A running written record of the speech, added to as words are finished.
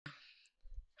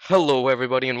Hello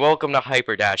everybody and welcome to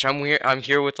Hyperdash. I'm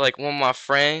here with like one of my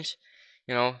friends.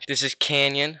 This is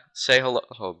Canyon. Say hello.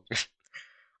 Oh.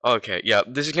 Okay, yeah.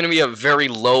 This is gonna be a very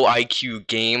low IQ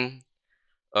game.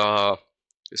 Uh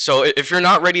so if you're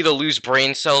not ready to lose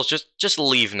brain cells, just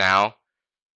leave now.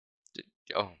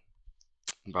 Oh,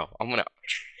 bro, I'm gonna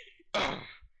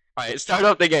Alright, start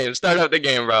up the game. Start up the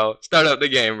game, bro. Start up the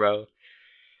game, bro.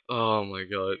 Oh my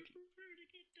god.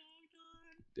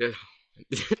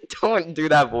 Don't do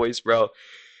that voice, bro.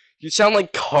 You sound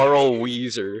like Carl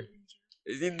Weezer.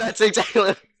 That's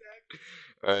exactly.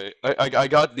 Alright, I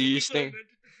got these things.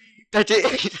 That's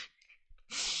it.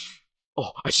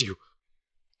 Oh, I see you.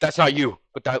 That's not you,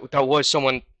 but that was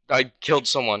someone. I killed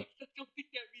someone.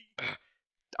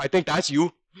 I think that's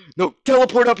you. No,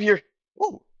 teleport up here.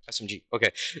 Whoa, SMG.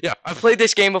 Okay, yeah, I've played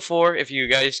this game before. If you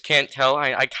guys can't tell,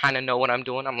 I kind of know what I'm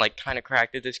doing. I'm like kind of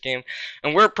cracked at this game,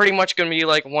 and we're pretty much gonna be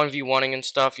like 1v1ing and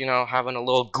stuff. Having a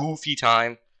little goofy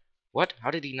time. What?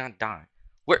 How did he not die?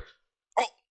 Where? Oh,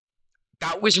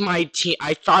 that was my team.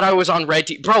 I thought I was on red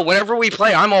team. Bro, whenever we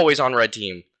play, I'm always on red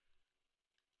team.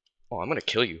 Oh, I'm gonna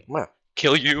kill you. I'm gonna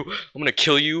kill you. I'm gonna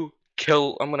kill you.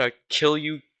 I'm gonna kill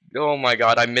you. Oh my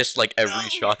god, I missed like every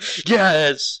shot.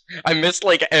 Yes! I missed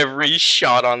like every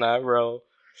shot on that, bro.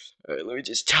 Alright, let me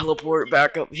just teleport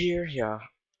back up here. Yeah.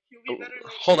 Oh,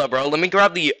 hold up, bro. Let me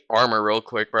grab the armor real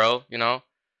quick, bro.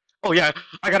 Oh yeah,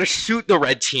 I gotta shoot the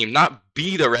red team, not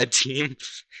be the red team.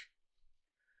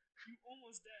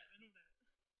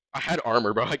 I had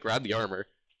armor, bro. I grabbed the armor.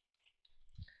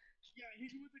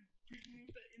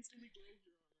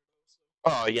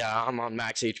 Oh yeah, I'm on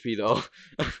max HP though.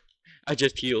 I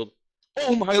just healed.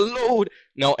 Oh my load!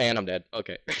 No, and I'm dead.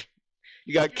 Okay.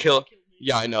 You got killed.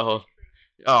 Yeah, I know.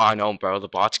 Oh, I know, bro. The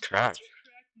bot's cracked.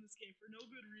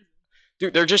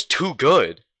 Dude, they're just too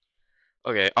good.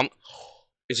 Okay,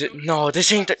 Is it? No,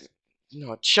 this ain't the.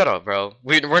 No, shut up, bro.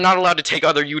 We're not allowed to take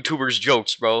other YouTubers'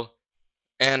 jokes, bro.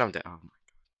 And I'm dead. Oh,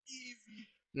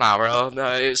 nah, bro.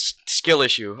 No, it's skill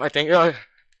issue. I think.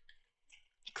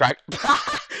 Crack.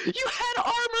 You had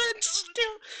armor and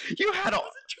still. You had.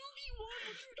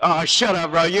 Oh, shut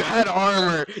up, bro. You had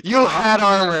armor. You had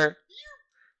armor.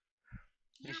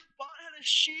 Your bot had a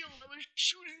shield. I was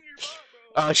shooting your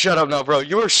bot, bro. Shut up, no, bro.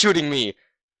 You were shooting me.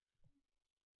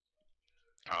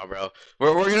 Oh, bro.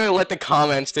 We're gonna let the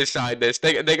comments decide this.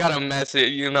 They gotta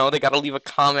message, they gotta leave a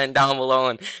comment down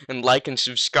below and like and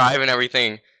subscribe and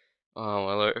everything. Oh,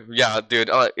 well, yeah, dude.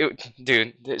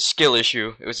 Dude, the skill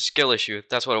issue. It was a skill issue.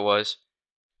 That's what it was.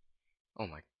 Oh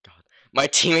my god. My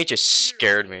teammate just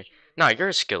scared me. Nah, you're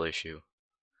a skill issue.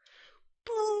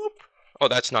 Boop. Oh,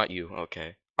 that's not you.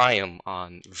 Okay. I am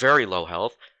on very low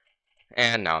health.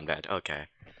 And now I'm dead. Okay.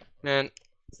 Man.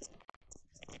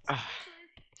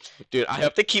 Dude, I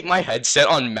have to keep my headset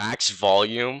on max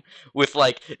volume with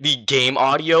like the game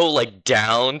audio like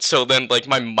down so then like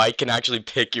my mic can actually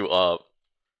pick you up.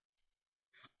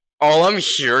 All I'm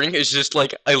hearing is just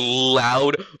like a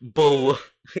loud blow.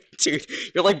 Dude,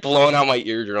 you're like blowing out my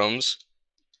eardrums.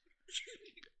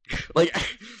 Like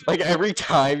like every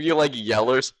time you like yell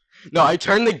or no, I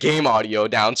turn the game audio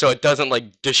down so it doesn't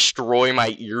like destroy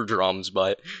my eardrums,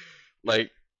 but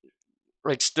like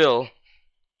still.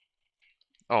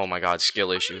 Oh my god,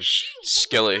 skill issue.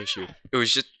 Skill issue.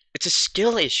 It's a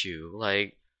skill issue.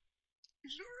 Like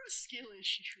you're a skill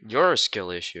issue. You're a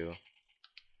skill issue.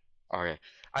 Alright.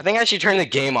 I think I should turn the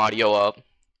game audio up.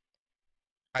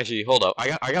 Actually, hold up.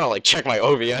 I gotta like check my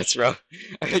OBS, bro.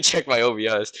 I gotta check my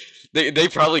OBS. They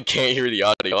probably can't hear the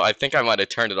audio. I think I might have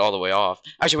turned it all the way off.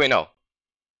 Actually, wait, no.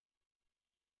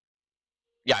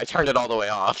 Yeah, I turned it all the way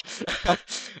off.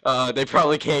 They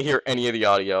probably can't hear any of the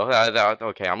audio.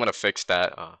 Okay, I'm gonna fix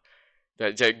that.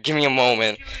 Give me a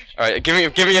moment. All right, give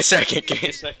me a second. Give me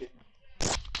a second.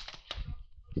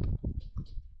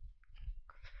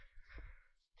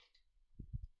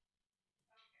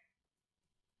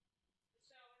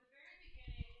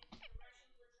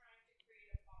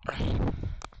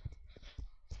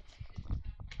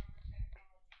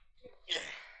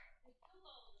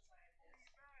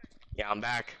 Yeah, I'm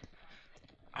back.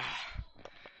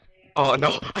 Oh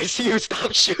no, I see you.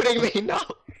 Stop shooting me. No,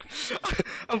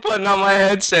 I'm putting on my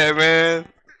headset, man.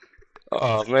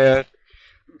 Oh man.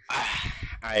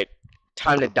 Alright,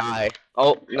 time to die.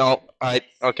 Oh no, alright,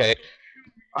 okay.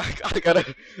 I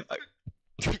gotta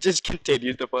just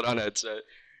continue to put on headset.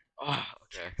 Oh,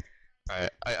 okay.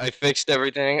 Alright, I fixed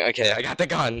everything. Okay, I got the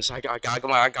guns. I got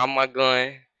my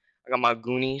gun. I got my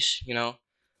goonies.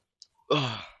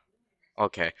 Ugh.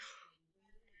 Okay.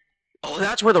 Oh,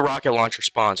 that's where the rocket launcher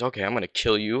spawns. Okay, I'm gonna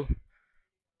kill you.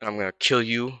 And I'm gonna kill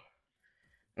you.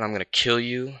 And I'm gonna kill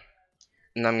you.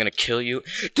 And I'm gonna kill you.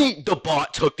 The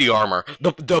bot took the armor.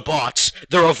 The bots.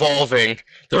 They're evolving.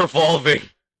 They're evolving.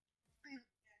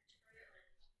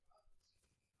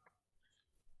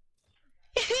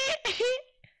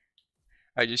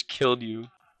 I just killed you.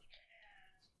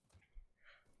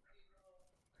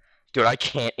 Dude, I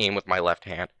can't aim with my left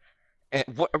hand. And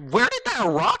where did that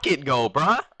rocket go,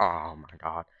 bruh? Oh my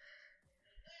god.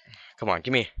 Come on,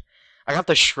 give me. I got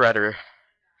the shredder.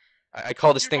 I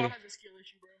call this thing.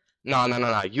 No, no, no,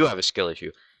 no. You have a skill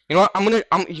issue. You know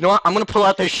what? You know what? I'm gonna pull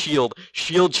out the shield.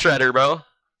 Shield shredder, bro.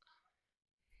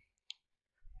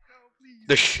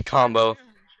 The combo.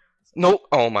 Nope.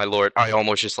 Oh my lord. I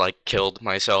almost just like killed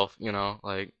myself. You know,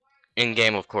 like in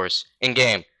game, of course. In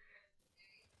game.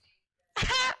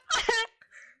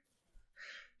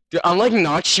 Dude, I'm like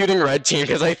not shooting red team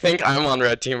because I think I'm on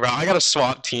red team, bro. I gotta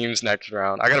swap teams next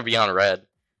round. I gotta be on red.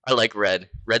 I like red.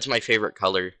 Red's my favorite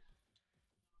color.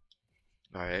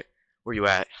 Alright. Where you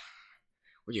at?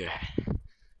 Where you at?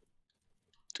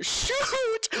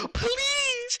 Shoot!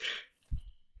 Please!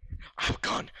 I have a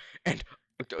gun. And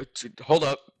hold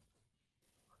up.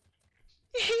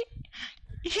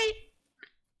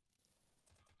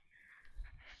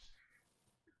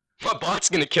 My bot's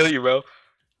gonna kill you, bro.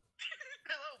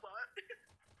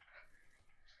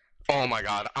 Oh my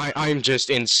god, I'm just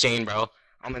insane, bro.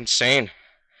 I'm insane.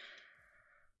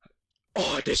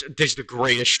 Oh, this is the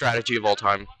greatest strategy of all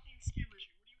time.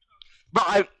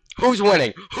 But who's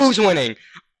winning? Who's winning?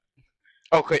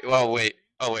 Okay, well, wait.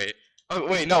 Oh, wait. Oh,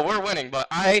 wait, no, we're winning, but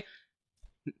I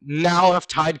now have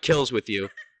tied kills with you.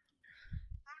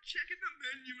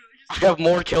 I have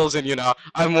more kills than you now.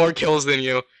 I have more kills than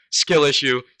you. Skill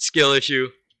issue. Skill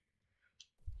issue.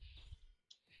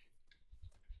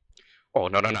 Oh,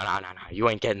 no, no, no, no, no, no. You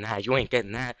ain't getting that. You ain't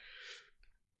getting that.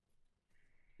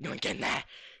 You ain't getting that.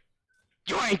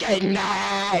 You ain't getting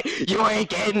that. You ain't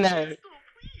getting that.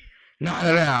 No,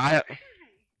 no, no. I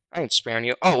ain't sparing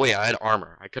you. Oh, wait, I had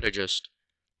armor. I could have just,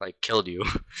 like, killed you.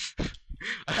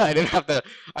 I didn't have to,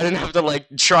 like,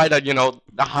 try to, you know,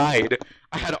 hide.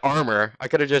 I had armor. I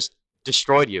could have just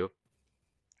destroyed you.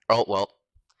 Oh, well.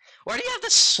 Why do you have the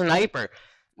sniper?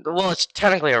 Well, it's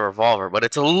technically a revolver, but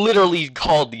it's literally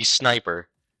called the sniper.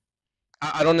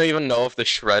 I don't even know if the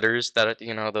shredders that,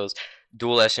 you know, those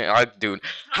dual SMG, dude,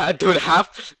 half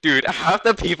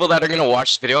the people that are gonna watch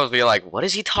this video will be like, what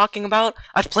is he talking about?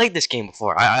 I've played this game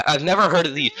before. I've never heard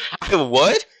of these.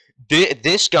 What?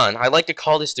 This gun, I like to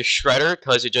call this the shredder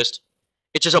because it just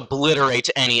obliterates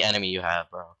any enemy you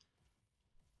have, bro.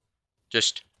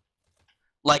 Just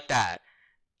like that.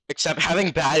 Except having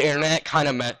bad internet kind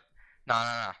of meant.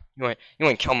 Nah. You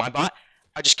ain't kill my bot.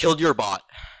 I just killed your bot.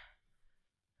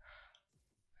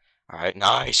 Alright,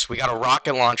 nice. We got a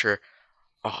rocket launcher.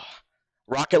 Oh,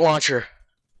 rocket launcher.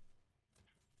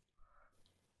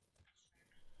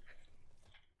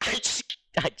 I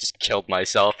just killed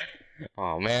myself.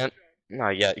 Oh man. No,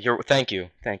 yeah. Thank you.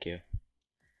 I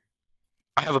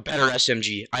have a better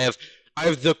SMG. I have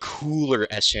the cooler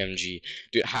SMG.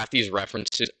 Dude, half these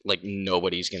references, like,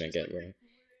 nobody's gonna get, right?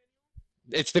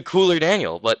 It's the cooler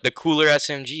Daniel, but the cooler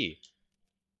SMG.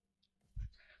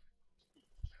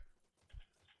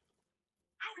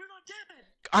 How you're not dead?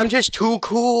 I'm just too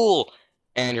cool.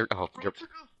 And you're Bro, took a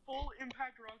full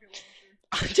impact rocket launcher.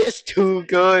 I'm just too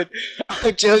good.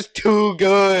 I'm just too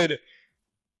good.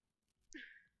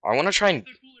 I want to try and. The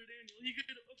cooler Daniel, he could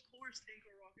of course tank a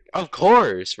rocket launcher. Of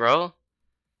course, bro.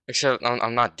 Except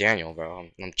I'm not Daniel, bro.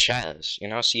 I'm Chaz. You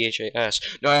know, Chas.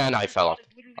 No, and I fell off.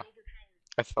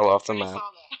 I fell off the map.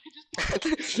 I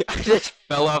just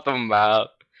fell off the map.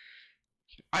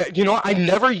 You know what? I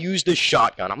never used this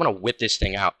shotgun. I'm gonna whip this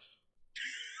thing out.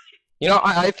 You know,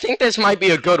 I think this might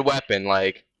be a good weapon.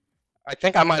 Like, I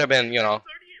think I might have been, you know.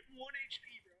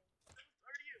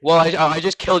 Well, I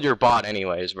just killed your bot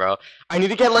anyways, bro. I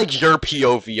need to get, like, your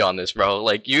POV on this, bro.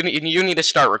 Like, you need to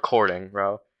start recording,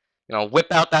 bro. You know,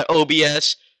 whip out that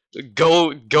OBS.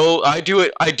 Go,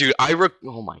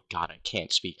 oh my god, I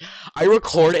can't speak. I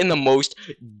record in the most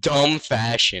dumb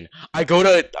fashion. I go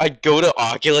to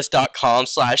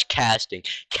oculus.com/casting,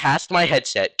 cast my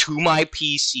headset to my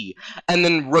PC, and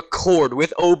then record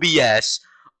with OBS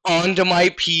onto my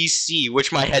PC,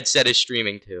 which my headset is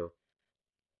streaming to.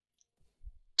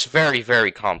 It's very,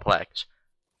 very complex.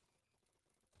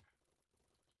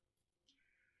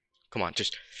 Come on,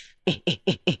 just...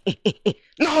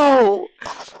 No!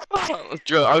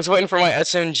 I was waiting for my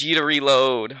SMG to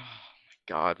reload. Oh my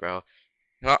god, bro.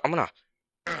 You know, I'm gonna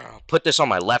put this on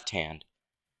my left hand.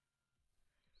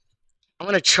 I'm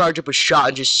gonna charge up a shot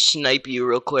and just snipe you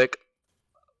real quick.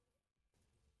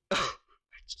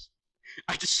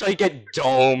 I just saw you get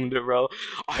domed, bro.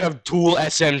 I have dual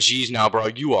SMGs now, bro.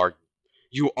 You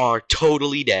are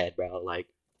totally dead, bro. Like,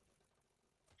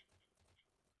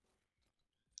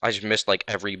 I just missed like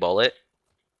every bullet,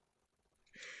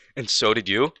 and so did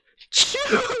you. Shoot,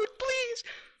 please.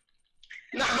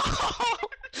 No,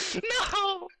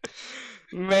 no.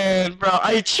 Man, bro,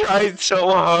 I tried so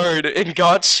hard and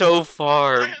got so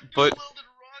far, but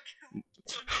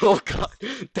oh god,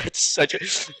 that's such a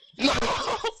no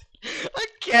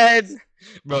again,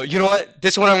 bro. You know what?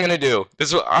 This is what I'm gonna do. This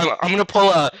is what, I'm gonna pull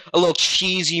a little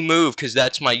cheesy move because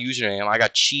that's my username. I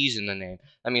got cheese in the name.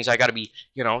 That means I gotta be,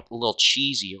 you know, a little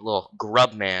cheesy, a little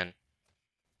grub man.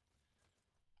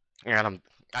 And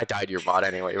I died to your bot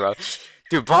anyway, bro.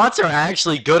 Dude, bots are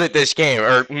actually good at this game,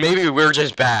 or maybe we're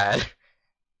just bad.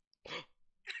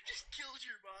 Just killed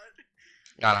your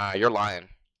bot. Nah, you're lying.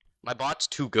 My bot's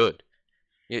too good.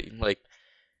 Like,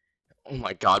 oh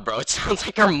my god, bro, it sounds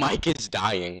like our mic is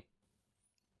dying.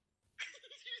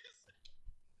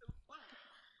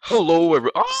 Hello,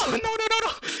 everyone. Oh, no, no, no,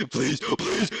 no. Please,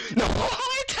 please. No,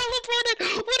 I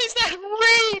teleported. What is that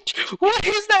range? What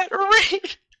is that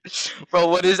range? Bro,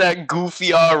 what is that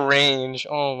goofy range?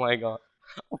 Oh my god.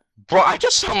 Bro, I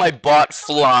just saw my bot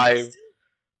fly. Wait, we're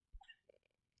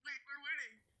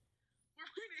winning. We're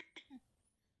winning.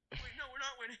 Wait, no, we're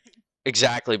not winning.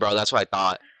 Exactly, bro. That's what I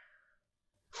thought.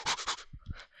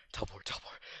 Teleport,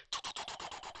 teleport.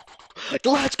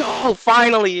 Let's go!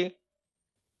 Finally!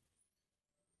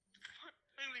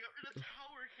 Finally got rid of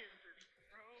tower campers,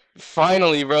 bro.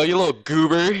 Finally, bro. You little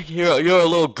goober. You're a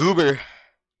little goober.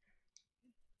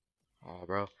 Oh,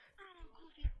 bro.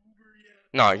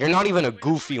 No, you're not even a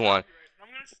goofy one.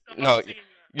 No,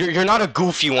 you're not a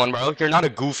goofy one, bro. You're not a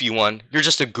goofy one. You're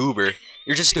just a goober.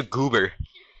 You're just a goober.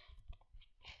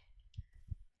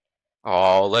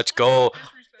 Oh, let's go.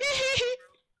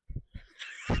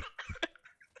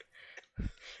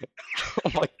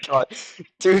 Oh my god.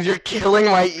 Dude, you're killing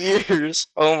my ears.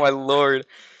 Oh my lord.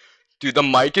 Dude, the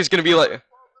mic is gonna be like...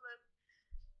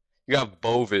 You got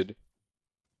bovid.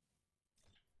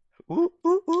 Ooh,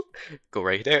 ooh, ooh. Go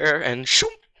right there and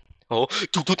shoot. Oh,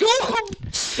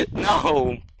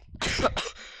 no.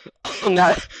 I'm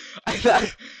not...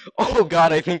 Oh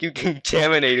god, I think you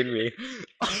contaminated me.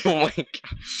 Oh my god.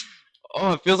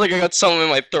 Oh, it feels like I got something in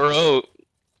my throat.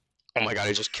 Oh my god,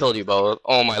 I just killed you both.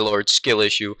 Oh my lord, skill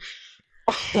issue.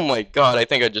 Oh my god, I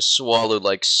think I just swallowed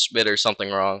like spit or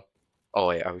something wrong. Oh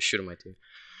wait, I was shooting my team.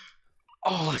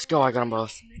 Oh, let's go, I got them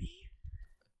both.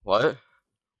 What?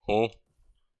 Huh?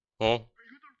 Huh? Are you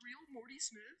the real Morty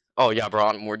Smith? Oh yeah, bro,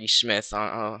 I'm Morty Smith.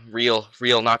 Real,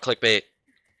 not clickbait.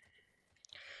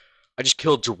 I just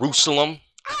killed Jerusalem.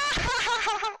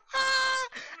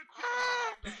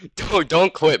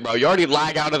 Don't quit, bro. You already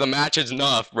lag out of the matches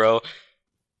enough, bro.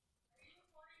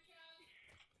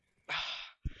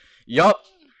 Yup.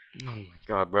 Oh my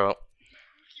god, bro.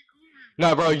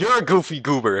 Nah, bro, you're a goofy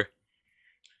goober.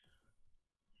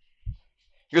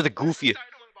 You're the goofiest.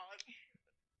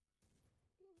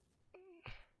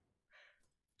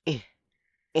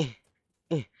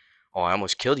 Oh, I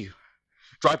almost killed you.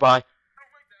 Drive by.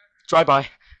 Drive by.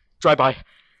 Drive by.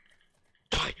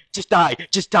 Die. Just die.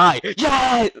 Just die.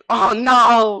 Yeah! Oh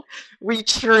no! We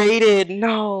traded.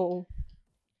 No.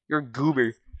 You're a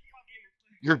goober.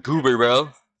 You're a goober,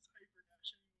 bro.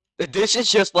 This is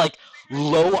just like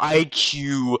low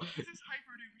IQ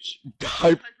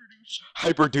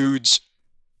hyper dudes.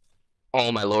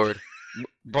 Oh my lord.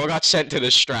 Bro got sent to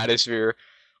the stratosphere.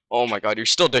 Oh my god, you're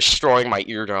still destroying my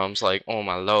eardrums. Like, oh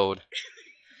my lord.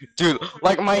 Dude,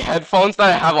 like my headphones that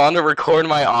I have on to record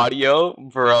my audio,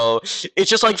 bro, it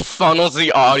just like funnels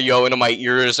the audio into my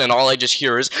ears and all I just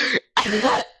hear is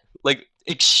like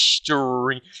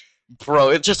extreme. Bro,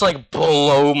 it just like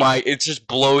it just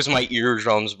blows my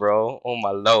eardrums, bro. Oh my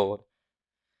lord.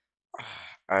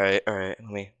 Alright,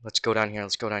 let's go down here,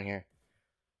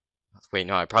 Wait,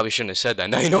 no, I probably shouldn't have said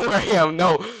that. Now you know where I am,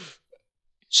 no!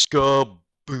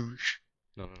 Skaboosh.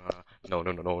 No,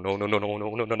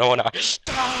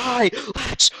 die!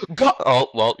 Let's go! Oh,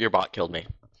 well, your bot killed me.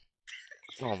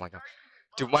 Oh my god.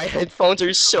 Dude, my headphones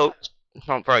are so...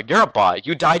 Oh, bro, you're a bot.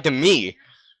 You died to me.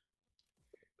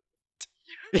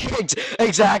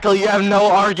 Exactly, you have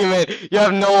no argument. You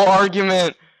have no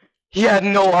argument. He had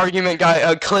no argument,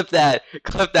 guy. Clip that,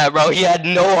 bro. He had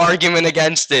no argument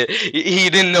against it. He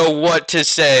didn't know what to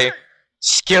say.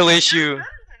 Skill issue.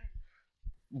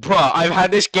 Bro, I've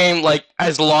had this game, like,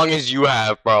 as long as you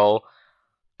have, bro.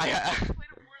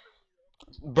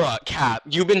 Bro, Cap,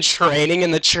 you've been training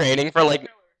in the training for, like...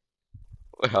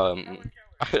 I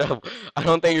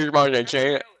don't think you're about to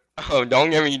train. Oh, don't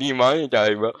get me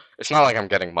demonetized, bro. It's not like I'm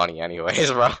getting money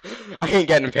anyways, bro. I ain't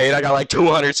getting paid. I got like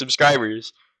 200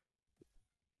 subscribers.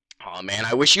 Oh man,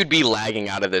 I wish you'd be lagging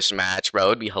out of this match, bro.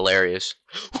 It'd be hilarious.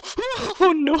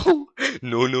 Oh no.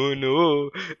 No, no, no.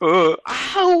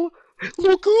 Ow!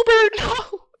 Little goober, no!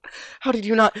 How did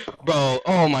you not? Bro,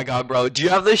 oh my god, bro. Do you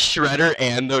have the shredder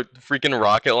and the freaking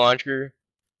rocket launcher?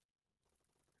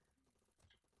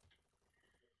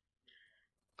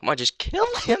 Come on, just kill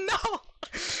him, no!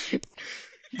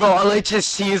 Bro, all I just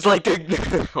see is like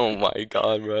the. Oh my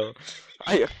god, bro.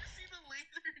 I. You see the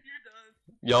laser and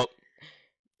you're done. Yup.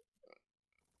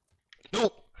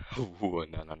 No! Ooh,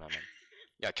 no, no, no, no.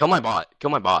 Yeah, kill my bot. Kill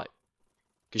my bot.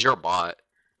 Because you're a bot.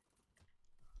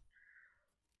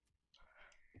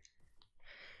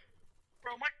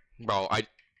 Bro, my Bro,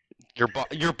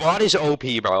 your bot is OP,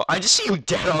 bro. I just see you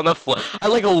dead on the floor. I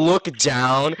like look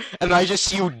down and I just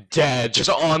see you dead, just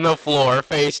on the floor,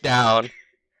 face down.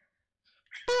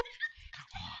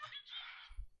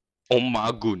 Oh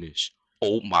my goodness.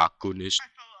 Oh my goodness. I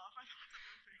fell off.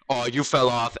 I thought Oh, you fell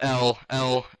off.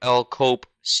 L cope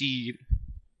C.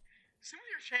 Same with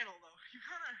your channel though. You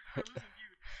kinda are losing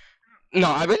views. No,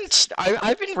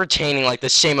 I've been retaining like the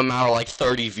same amount of like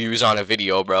 30 views on a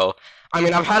video, bro. I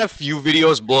mean, I've had a few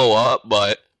videos blow up,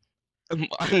 but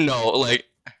I don't know, like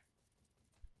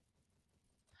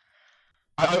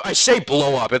I say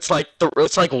blow up. It's like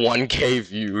it's like 1K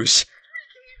views.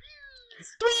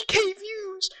 3K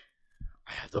views.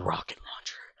 I have the rocket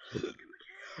launcher.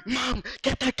 Mom,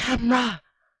 get the camera.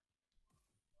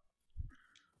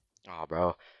 Oh,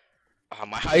 bro.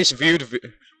 My highest viewed.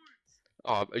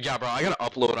 Oh, yeah, bro. I gotta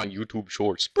upload on YouTube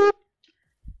Shorts. Boop.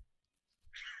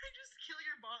 I just kill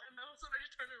your bot and all of a sudden I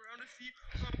just turn around to see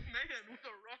a man with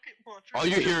a rocket launcher. All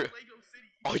you hear- Lego City.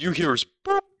 All you hear is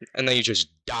boop, and then you just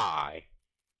die.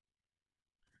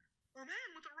 A man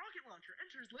with a rocket launcher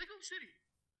enters Lego City.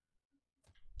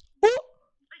 Boop.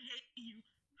 I hate you.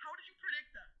 How did you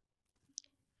predict that?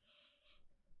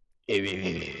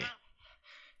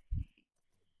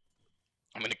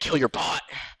 I'm gonna kill your bot.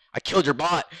 I killed your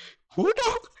bot. Who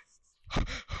no?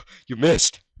 You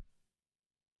missed.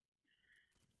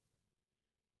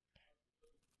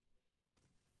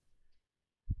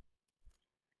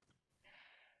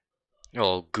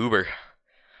 Oh, goober.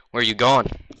 Where you going?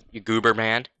 You goober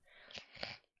man.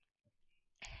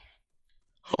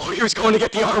 Oh, he was going to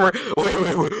get the armor. Wait.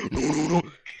 No.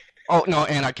 Oh, no,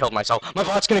 and I killed myself. My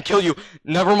bot's gonna kill you.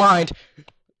 Never mind.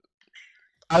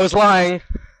 I was lying. I'm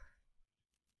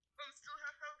still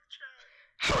half health, chat.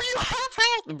 How are you half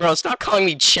health? Bro, stop calling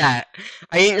me chat.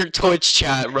 I ain't your Twitch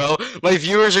chat, bro. My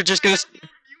viewers are just I gonna... have more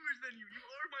viewers than you. You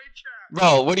are my chat.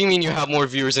 Bro, what do you mean you have more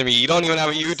viewers than me? You don't even have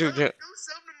a Go YouTube channel. Go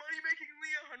sub to Money Making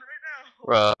Leon right now.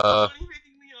 Bro, Money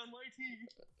Making Leon, my team.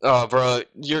 oh, bro,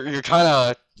 you're kind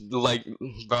of like,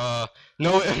 bro,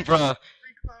 no, bro. Free clout.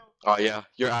 Oh yeah,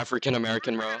 you're African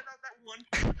American, bro. About that one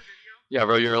part of the video. Yeah,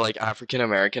 bro, you're like African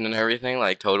American and everything,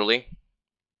 like totally.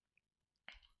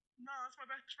 No, that's my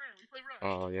best friend. We play Rush.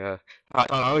 Oh yeah, I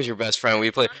thought I was your best friend.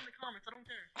 We play. Not in the comments. I don't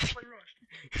care. We play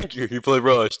Rush. You play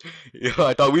Rust. Yeah,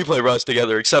 I thought we play Rust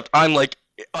together. Except I'm like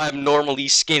abnormally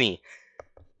skinny.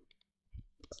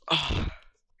 Oh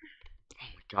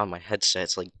my god, my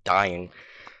headset's like dying.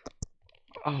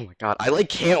 Oh my god, I like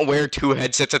can't wear two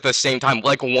headsets at the same time.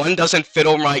 Like one doesn't fit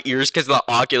over my ears because of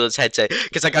the Oculus headset.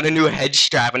 Because I got a new head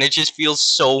strap and it just feels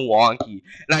so wonky.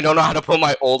 And I don't know how to put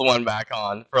my old one back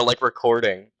on for like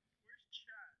recording.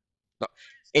 No,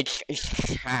 it's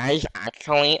guys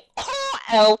actually. Oh,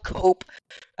 L Cope,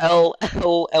 L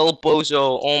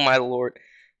Bozo. Oh my lord,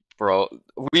 bro,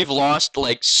 we've lost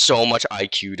like so much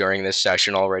IQ during this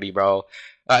session already, bro.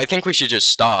 I think we should just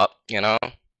stop. You know.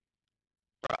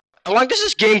 How long does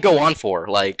this game go on for?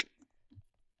 Like,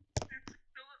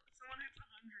 Someone hits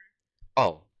 100.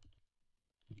 oh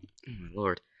my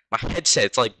lord, my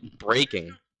headset's like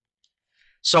breaking.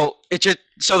 So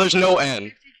there's no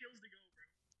end. 50 kills to go, bro.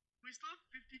 We still have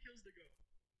 50 kills to go.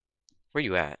 Where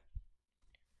you at?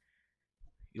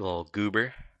 You little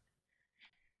goober.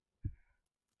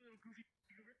 Little goofy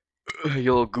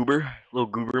goober. You little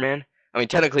goober man. I mean,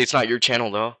 technically it's not your channel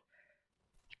though.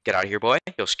 Get out of here, boy.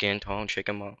 Yo, skin tone, shake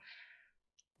him up.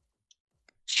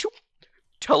 Shoot.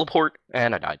 Teleport,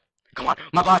 and I died. Come on,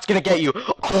 my bot's gonna get you.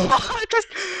 Oh,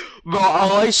 bro,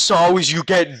 all I saw was you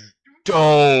get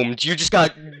domed. You just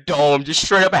got domed, just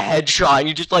straight up a headshot, and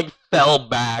you just like fell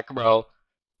back, bro.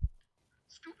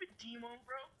 Stupid demo,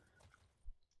 bro.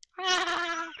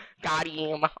 Ah, got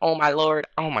him. Oh my lord.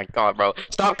 Oh my god, bro.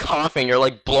 Stop coughing. You're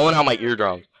like blowing out my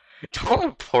eardrum. Don't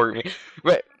report me.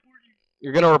 But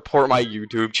you're gonna report my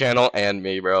YouTube channel and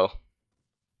me, bro. For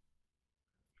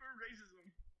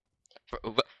racism. How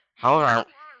There's a are? lot of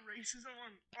racism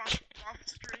off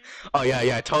stream. Oh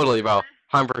yeah, totally, bro.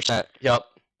 100%. Yup.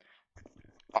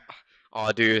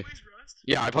 Oh, dude. Plays Rust.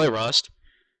 Yeah, I play Rust.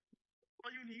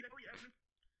 All you need,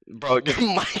 Evan. Bro,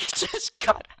 your mic just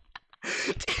cut.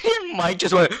 Your mic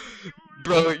just went.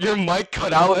 Bro, your mic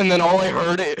cut out, and then all I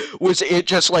heard was it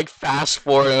just like fast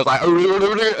forward. It was like.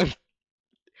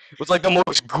 It was like the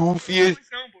most goofiest.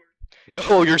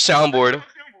 Oh, your soundboard.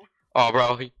 Oh,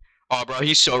 bro. Oh, bro.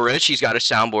 He's so rich. He's got a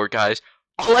soundboard, guys.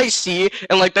 All I see,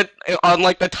 and like that on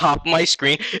like the top of my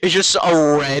screen, is just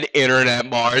a red internet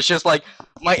bar. It's just like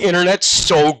my internet's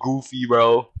so goofy,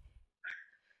 bro.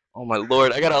 Oh my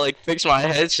lord, I gotta like fix my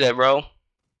headset, bro.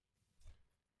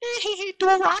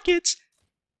 Dual rockets.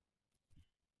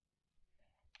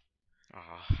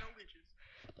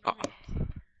 Oh,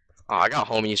 I got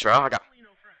homies, bro. I got.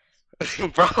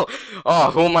 Bro,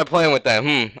 oh, who am I playing with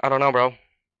then? I don't know, bro.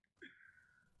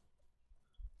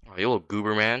 Oh, you little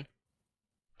goober, man.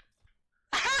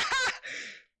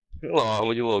 Oh,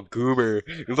 you little goober.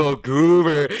 You little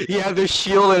goober. He had the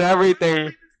shield and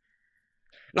everything.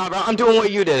 Nah, bro, I'm doing what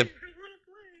you did. I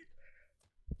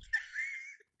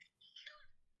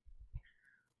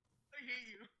hate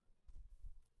you.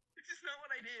 This is not what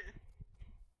I did.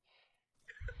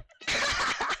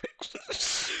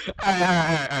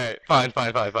 Alright. Fine.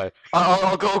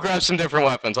 I'll go grab some different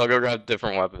weapons.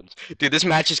 Dude, this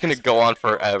match is gonna go on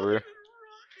forever.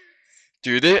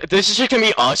 Dude, this is just gonna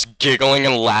be us giggling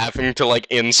and laughing to like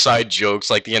inside jokes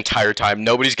like the entire time.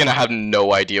 Nobody's gonna have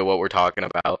no idea what we're talking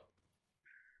about.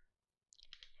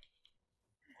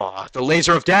 Oh, the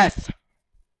laser of death!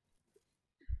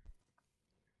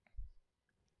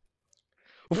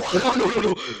 No.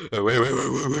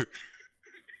 Wait.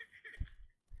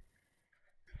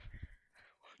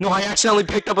 No, I accidentally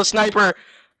picked up a sniper.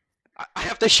 I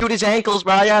have to shoot his ankles,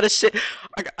 bro. I gotta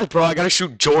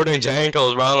shoot Jordan's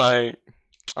ankles, bro. Like,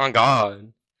 oh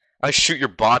god. I shoot your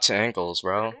bot's ankles,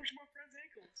 bro.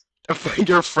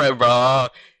 Your friend, bro.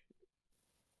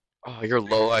 Oh, you're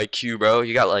low IQ, bro.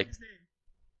 You got like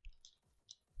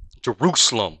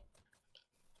Jerusalem.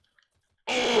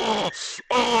 I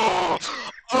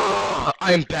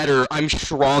am better. I'm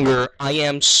stronger. I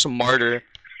am smarter.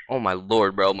 Oh my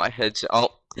lord, bro. My headset. Oh,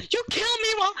 you kill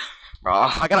me, bro.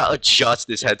 I gotta adjust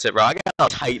this headset, bro. I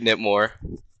gotta tighten it more.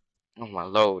 Oh my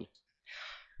lord.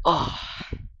 Oh.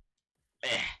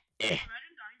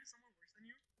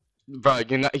 Bro,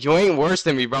 you ain't worse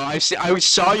than me, bro. I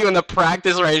saw you in the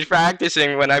practice range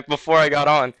practicing before I got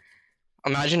on.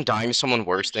 Imagine dying to someone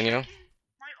worse than you.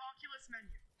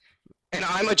 And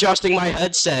I'm adjusting my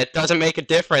headset. Doesn't make a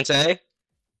difference, eh?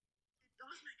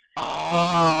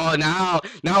 Oh, now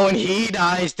when he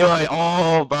dies, do it.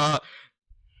 Oh, bro.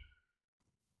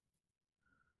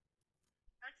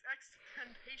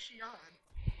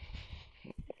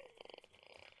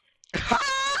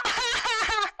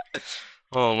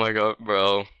 Oh my god,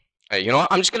 bro. Hey, you know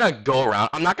what? I'm just gonna go around.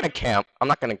 I'm not gonna camp. I'm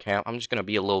just gonna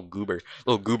be a little goober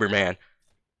man.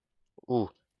 Ooh,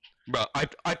 bro.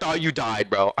 I thought you died,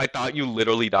 bro. I thought you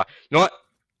literally died. You know what?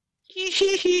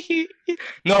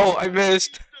 No, I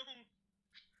missed.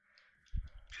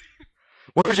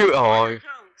 Where'd you? Oh.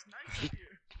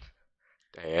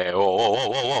 Hey,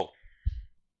 whoa.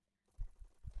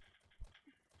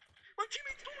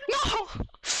 No!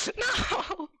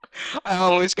 I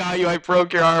almost got you. I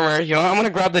broke your armor. You know, I'm gonna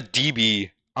grab the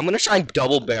DB. I'm gonna try and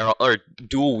double barrel or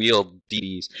dual wield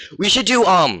DBs. We should do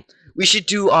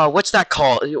what's that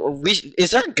called?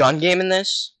 Is there a gun game in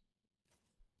this?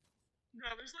 No,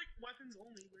 there's like weapons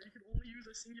only, where you can only use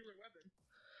a singular weapon.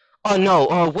 Oh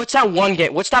no, what's that one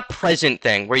game? What's that present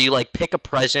thing where you like pick a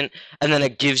present and then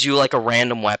it gives you like a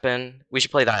random weapon? We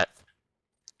should play that.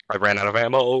 I ran out of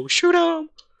ammo. Shoot him!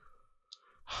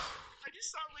 I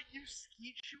just saw like you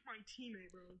shoot my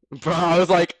teammate, bro. Bro, I was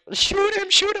like, shoot him!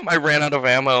 I ran out of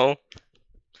ammo.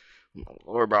 Oh,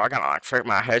 Lord, bro, I gotta like fix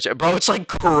my headset. Bro, it's like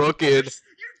crooked. Your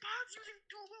bot's using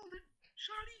dual-wielded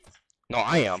shotties. No,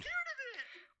 I am. I'm scared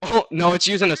of it. Oh no, it's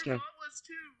using this.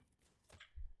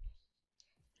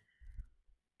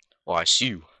 Oh, I see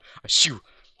you.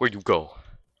 Where'd you go?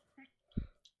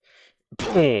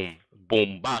 Boom!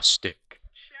 Bombastic.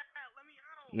 Let me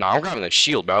out. Nah, I'm grabbing the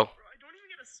shield, bro. I don't even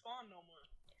get to spawn no more.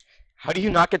 How do you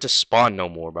not get to spawn no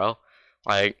more, bro?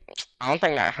 Like, I don't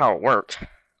think that's how it works.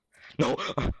 No,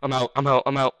 I'm out. No,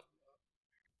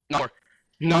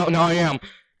 I am.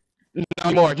 Not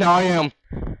anymore. Now I am.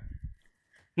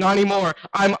 Not anymore.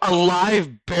 I'm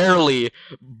alive barely.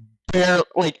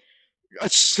 Like, a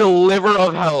sliver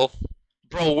of health.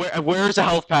 Bro, where's the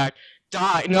health pack?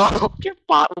 Die. No, your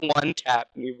bot one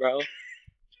tapped me, bro.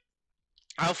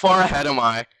 How far ahead am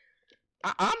I?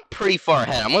 I'm pretty far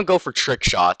ahead. I'm gonna go for trick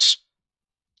shots.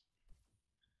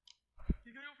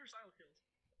 He's gonna go for style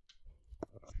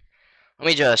kills. Let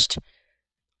me just.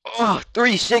 Oh,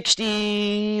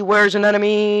 360. Where's an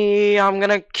enemy? I'm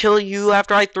gonna kill you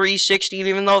after I 360,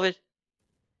 even though it.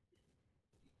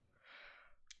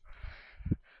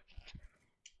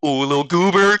 Ooh, little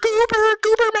goober,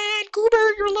 goober man,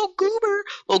 goober, you're a little goober,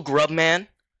 little grub man.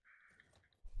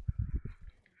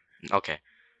 Okay.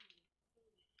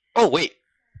 Oh wait.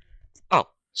 Oh,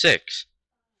 6,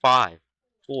 5,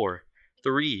 4,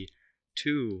 3,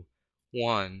 2,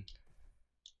 1.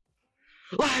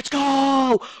 Let's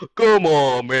go! Come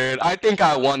on, man. I think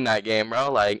I won that game,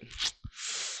 bro. Like,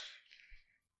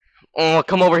 oh,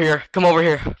 come over here. Come over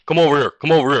here. Come over here.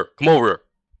 Come over here. Come over here.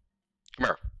 Come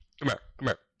here. Come here. Come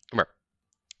here. Come here.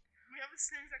 We have this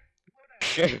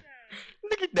thing that.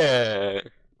 Look at that.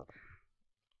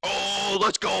 Oh,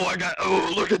 let's go. I got.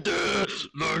 Oh, look at this.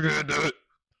 Look at that.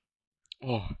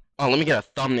 Oh, let me get a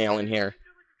thumbnail in here.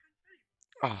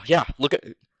 Oh, yeah. Look at.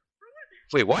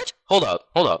 Wait, what? Hold up.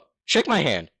 Hold up. Shake my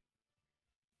hand.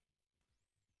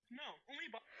 No, only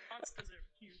bots deserve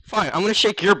you. Fine, I'm gonna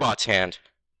shake your bot's hand.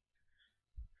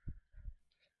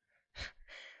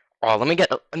 Oh, let me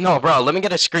get. No, bro, let me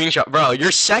get a screenshot. Bro,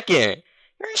 you're second.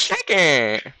 You're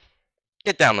second.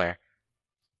 Get down there.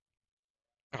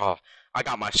 Oh, I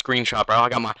got my screenshot, bro. I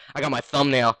got my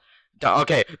thumbnail.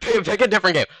 Okay, pick a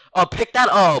different game. Pick that.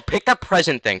 Oh, pick that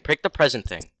present thing. Pick the present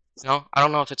thing. No, I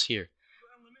don't know if it's here.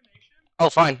 Elimination? Oh,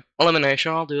 fine.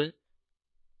 Elimination. I'll do it.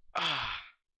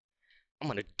 I'm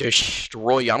gonna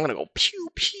destroy you. I'm gonna go pew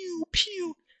pew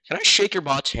pew. Can I shake your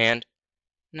bot's hand?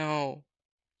 No.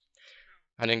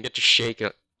 I didn't get to shake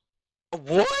it.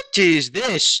 What is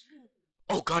this?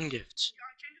 Oh, gun gifts. Yeah,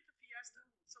 I changed it to Fiesta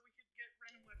so we could get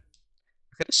random weapons.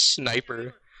 I got a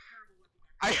sniper.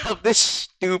 I have the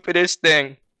stupidest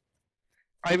thing.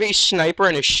 I have a sniper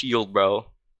and a shield, bro.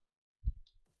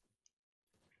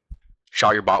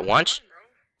 Shot your bot once.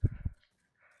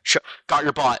 Got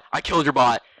your bot. I killed your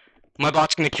bot. My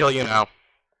bot's gonna kill you now.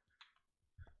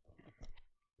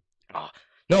 Oh,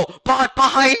 no, bot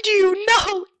behind you!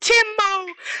 No! Timo!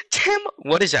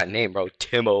 What is that name, bro?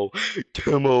 Timo.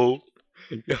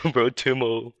 No, bro,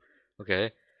 Timo.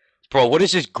 Okay. Bro, what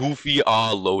is this goofy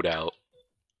loadout?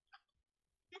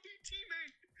 My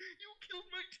teammate! You killed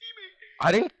my teammate!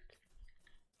 I didn't.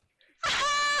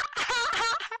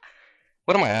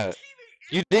 What am I at?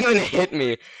 You didn't even hit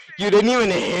me. You didn't even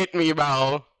hit me,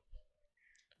 bro.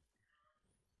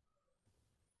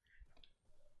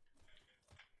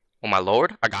 Oh my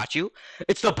lord, I got you.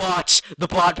 It's the bots, the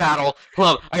bot battle.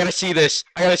 Hold up, I gotta see this.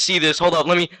 I gotta see this. Hold up,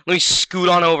 let me scoot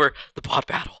on over. The bot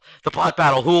battle. The bot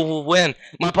battle. Who will win?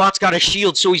 My bot's got a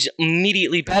shield, so he's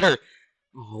immediately better.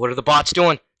 Oh, what are the bots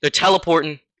doing? They're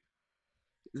teleporting.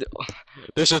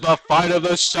 This is the fight of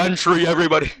the century,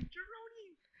 everybody.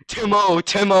 Timo,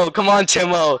 come on,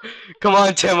 Timo. Come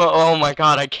on, Timo. Oh my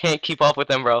god, I can't keep up with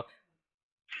them, bro.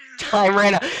 Time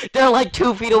ran out. They're like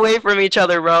 2 feet away from each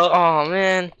other, bro. Oh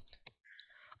man.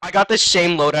 I got the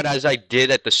same loadout as I did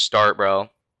at the start,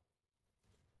 bro.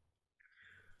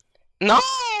 No!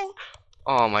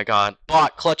 Oh my god.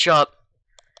 Bot, clutch up.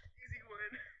 Easy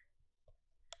win.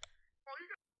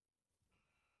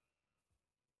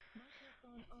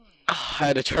 I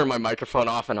had to turn my microphone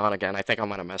off and on again. I think I'm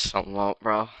gonna mess something up,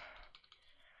 bro.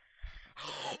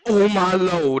 Oh my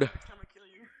lord. Time I kill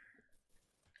you.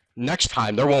 Next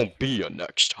time, there won't be a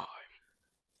next time.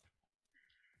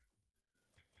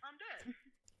 I'm dead.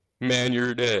 Man,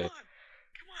 you're dead.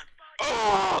 Come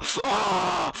on,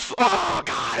 bot.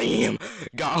 Got him.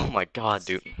 Oh my god,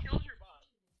 dude. He killed your bot.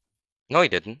 No, he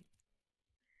didn't.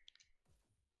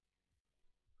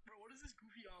 Bro, what is this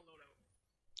goofy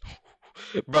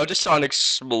loadout? Bro, just saw an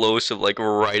explosive, like,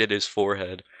 right at his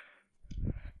forehead.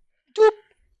 Doop.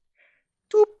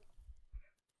 Doop.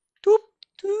 Doop.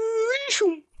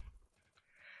 Doop.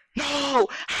 No!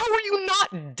 How are you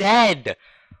not dead?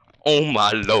 Oh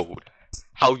my lord.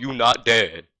 How you not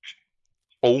dead?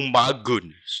 Oh my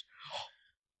goodness.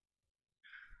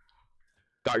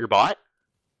 Got your bot?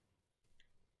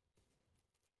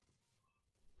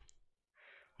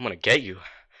 I'm gonna get you.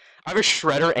 I have a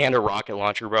shredder and a rocket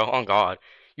launcher, bro. Oh god.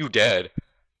 You dead.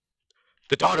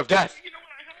 The dot of death. You know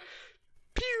what I have?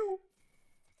 Pew.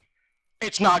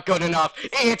 It's not good enough.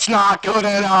 It's not good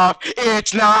enough.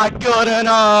 It's not good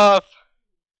enough.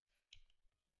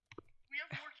 We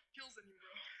have more kills than you,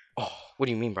 bro. Oh, what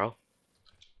do you mean, bro?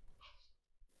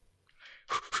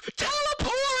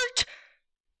 Teleport!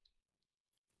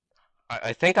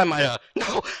 I think I might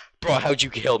no! Bro, how'd you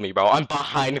kill me, bro? I'm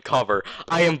behind cover.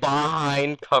 I am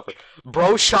behind cover.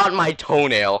 Bro shot my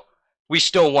toenail We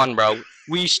still won, bro.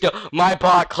 We still. My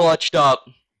bot clutched up.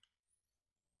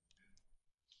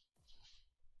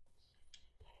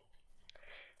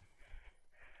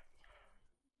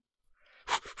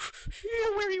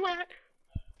 Where are you at?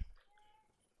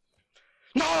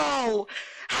 No!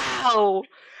 How?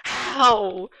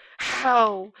 How?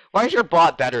 How? Why is your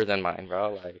bot better than mine,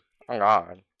 bro? Like, oh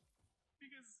god.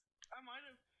 Because I might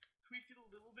have tweaked it a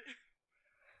little bit.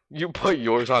 You put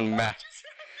yours on max.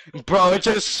 Bro, it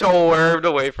just swerved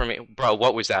away from me. Bro,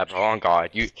 what was that, bro? Oh god.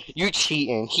 You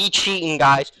cheating. He cheating,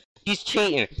 guys. He's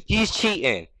cheating. He's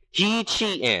cheating. He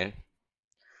cheating.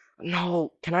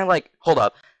 No, can I like hold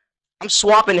up? I'm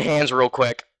swapping hands real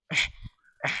quick.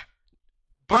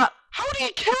 Bro, how did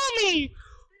he kill me?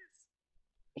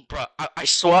 Bro, I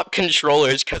swapped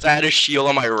controllers because I had a shield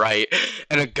on my right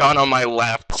and a gun on my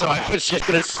left, so I was just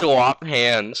gonna swap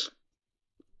hands.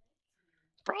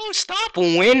 Bro, stop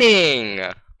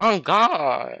winning! Oh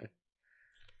god.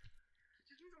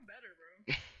 Just means I'm better,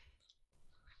 bro.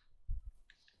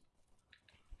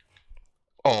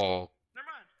 Oh. Never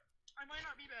mind. I might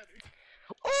not be better.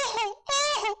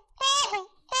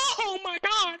 Oh my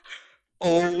god.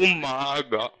 Oh my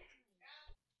god.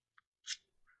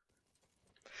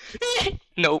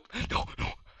 Nope. No,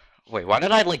 no. Wait, why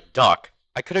did I like duck?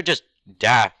 I could have just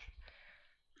dashed.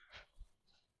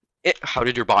 How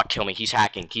did your bot kill me? He's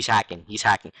hacking. He's hacking. He's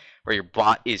hacking. Bro, your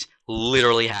bot is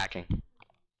literally hacking.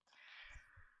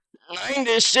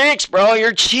 9-6, bro.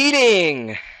 You're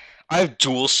cheating. I have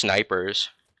dual snipers.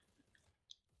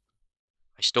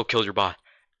 I still killed your bot.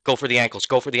 Go for the ankles.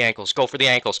 Go for the ankles. Go for the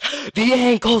ankles. The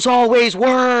ankles always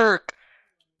work.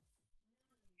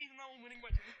 Even though I'm winning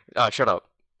by 2. Shut up.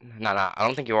 Nah. I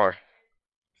don't think you are.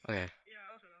 Okay. Yeah,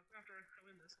 I'll shut up after I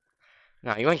win this.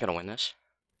 Nah, you ain't gonna win this.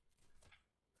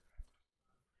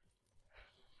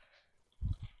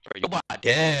 Bro, your bot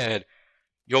dead.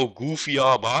 Yo, goofy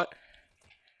bot.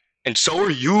 And so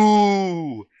are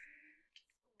you.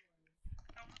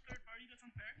 That was a third party,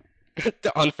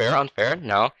 that's unfair. Unfair.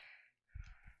 No.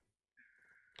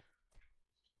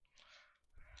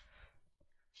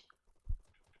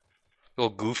 Little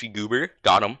goofy goober.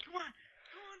 Got him. Come on,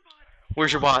 bot.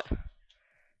 Where's your bot?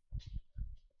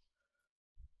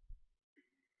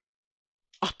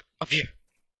 Up here.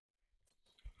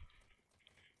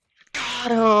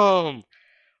 Got him.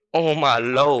 Oh my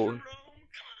lord.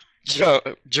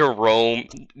 Jerome.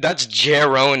 That's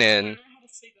Jeronin.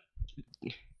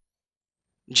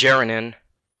 Jeronin.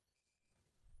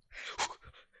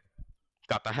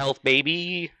 Got the health,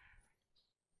 baby.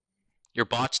 Your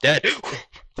bot's dead.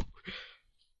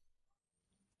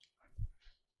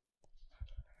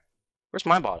 Where's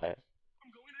my bot at?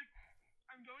 I'm going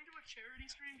to a charity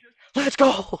stream just. Let's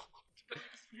go.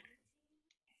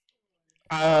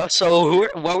 So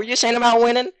what were you saying about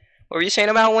winning? What were you saying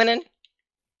about winning?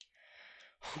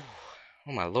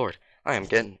 Oh my lord, I am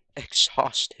getting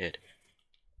exhausted.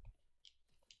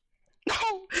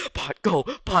 No! Bot, go!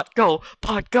 Bot, go!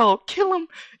 Bot, go! Kill him!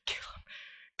 Kill him!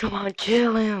 Come on,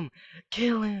 kill him!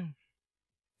 Kill him!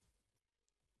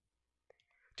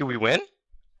 Do we win?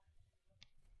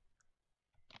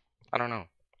 I don't know.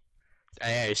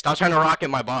 Hey, stop trying to rocket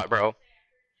my bot, bro.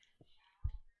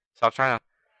 Stop trying to.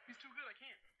 He's too good, I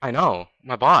can't. I know,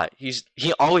 my bot. He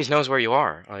always knows where you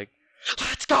are. Like,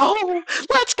 let's go!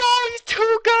 Let's go! He's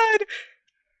too good!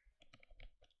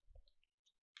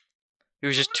 He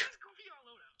was just.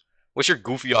 What's your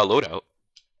goofy loadout?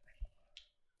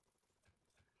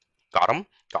 Got him.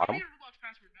 Got him.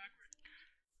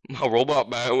 My robot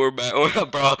backward,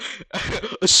 bro.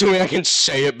 Assuming I can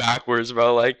say it backwards,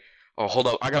 bro. Like, oh, hold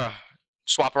up. I gotta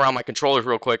swap around my controllers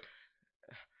real quick.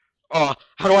 How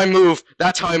do I move?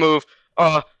 That's how I move.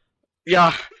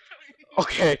 Yeah.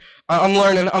 Okay. I'm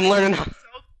learning.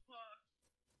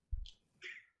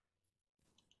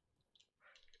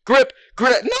 Grip. No,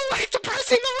 I'm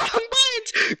pressing the wrong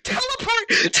buttons.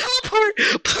 Teleport,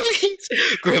 please.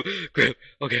 Grip.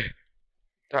 Okay.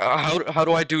 How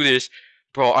do I do this,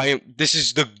 bro? This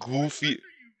is the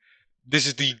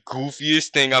goofiest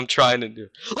thing I'm trying to do.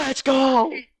 Let's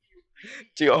go.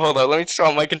 Dude, hold on. Let me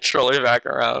swap my controller back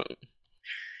around.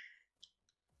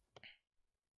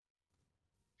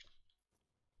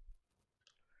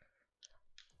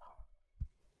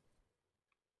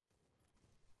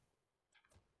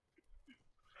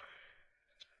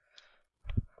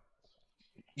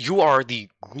 You are the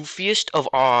goofiest of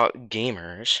all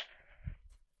gamers.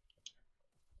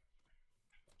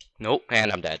 Nope,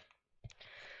 and I'm dead.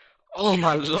 Oh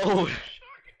my lord.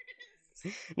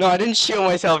 No, I didn't shield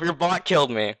myself. Your bot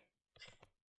killed me. What is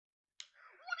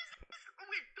this? Oh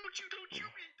wait, don't shoot me.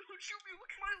 Look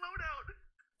at my loadout.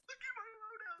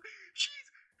 She's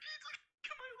like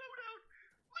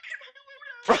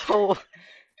Bro,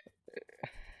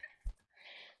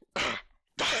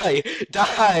 die,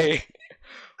 die.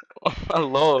 Oh my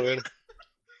lord.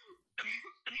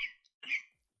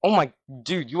 Oh my,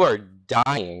 dude, you are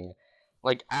dying.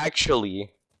 Like,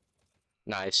 actually.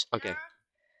 Nice. Okay.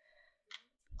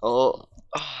 Oh,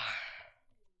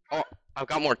 oh, I've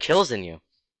got more kills than you. Okay.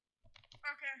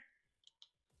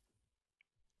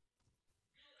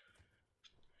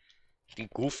 The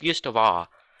goofiest of all.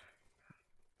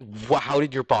 Wow, how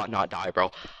did your bot not die,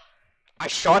 bro? I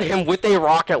shot him with a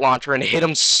rocket launcher and hit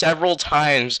him several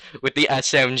times with the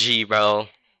SMG, bro.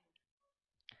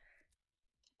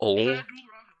 Oh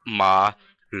my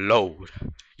lord.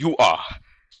 You are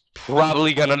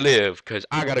probably gonna live, cause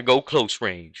I gotta go close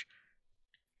range.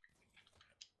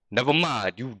 Never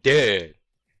mind, you dead.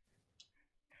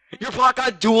 Your bot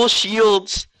got dual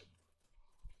shields.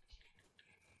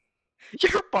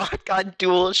 Your bot got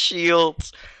dual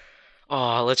shields.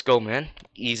 Oh, let's go, man.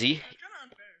 Easy. That's kind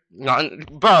of unfair.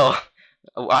 Not, bro.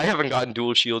 I haven't gotten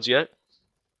dual shields yet.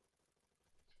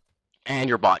 And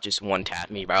your bot just one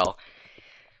tapped me, bro.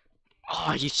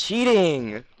 Oh, you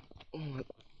cheating. Oh my,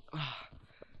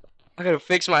 I gotta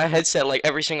fix my headset like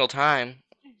every single time.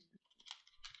 Bro,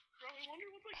 I wonder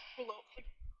what's like below. Like,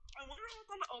 I wonder what's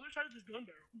on the other side of this gun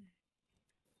barrel.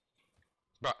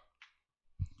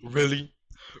 Bro. Really?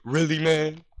 Really,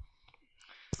 man?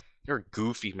 You're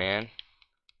goofy, man.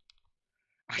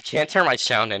 I can't turn my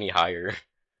sound any higher.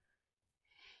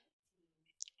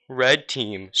 Red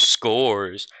team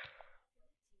scores.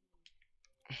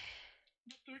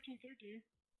 13-13.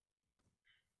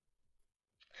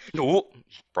 No,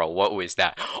 bro, what was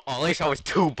that? All I saw was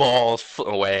two balls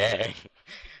away.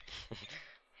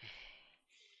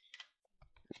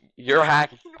 You're hack.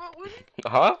 Think about winning?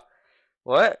 Huh?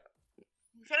 What?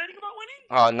 You said anything about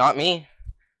winning? Not me.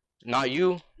 Not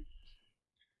you.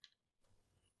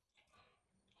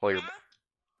 Oh, you're.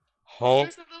 Huh?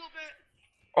 Just a little bit.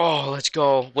 Oh, let's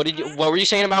go. What were you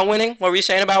saying about winning? What were you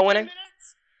saying about 10 winning?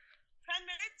 minutes. 10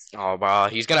 minutes. Oh, bro,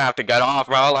 he's gonna have to get off,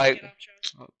 bro. Like, Get out,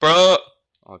 Chad. bro.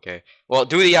 Okay. Well,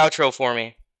 do the outro for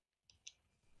me.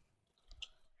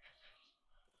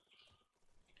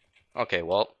 Okay,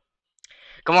 well.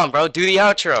 Come on, bro. Do the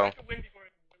I outro. have to win before I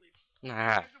leave. Nah.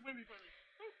 I have to win before I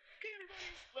leave. Okay, everybody.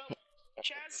 Well,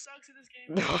 Chad sucks at this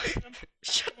game. No.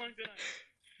 Shut up. Good night.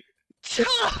 Shut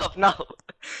up. No.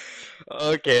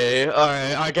 Okay. All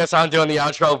right. I guess I'm doing the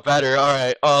outro better. All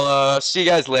right. I'll see you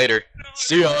guys later. No,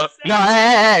 See ya. Chad No. sucks.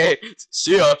 Hey.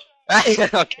 See ya. Hey. Okay.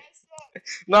 Chad sucks.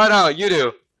 No. You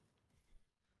do.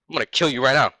 I'm gonna kill you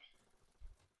right now.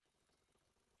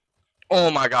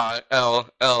 Oh my God. L.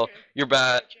 Okay. You're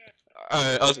bad. Chad.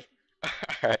 Alright,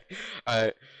 alright,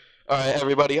 alright, alright,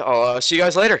 everybody. I'll see you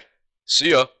guys later. See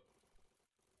ya.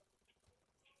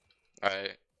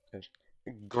 Alright.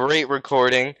 Great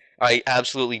recording. I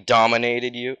absolutely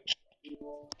dominated you.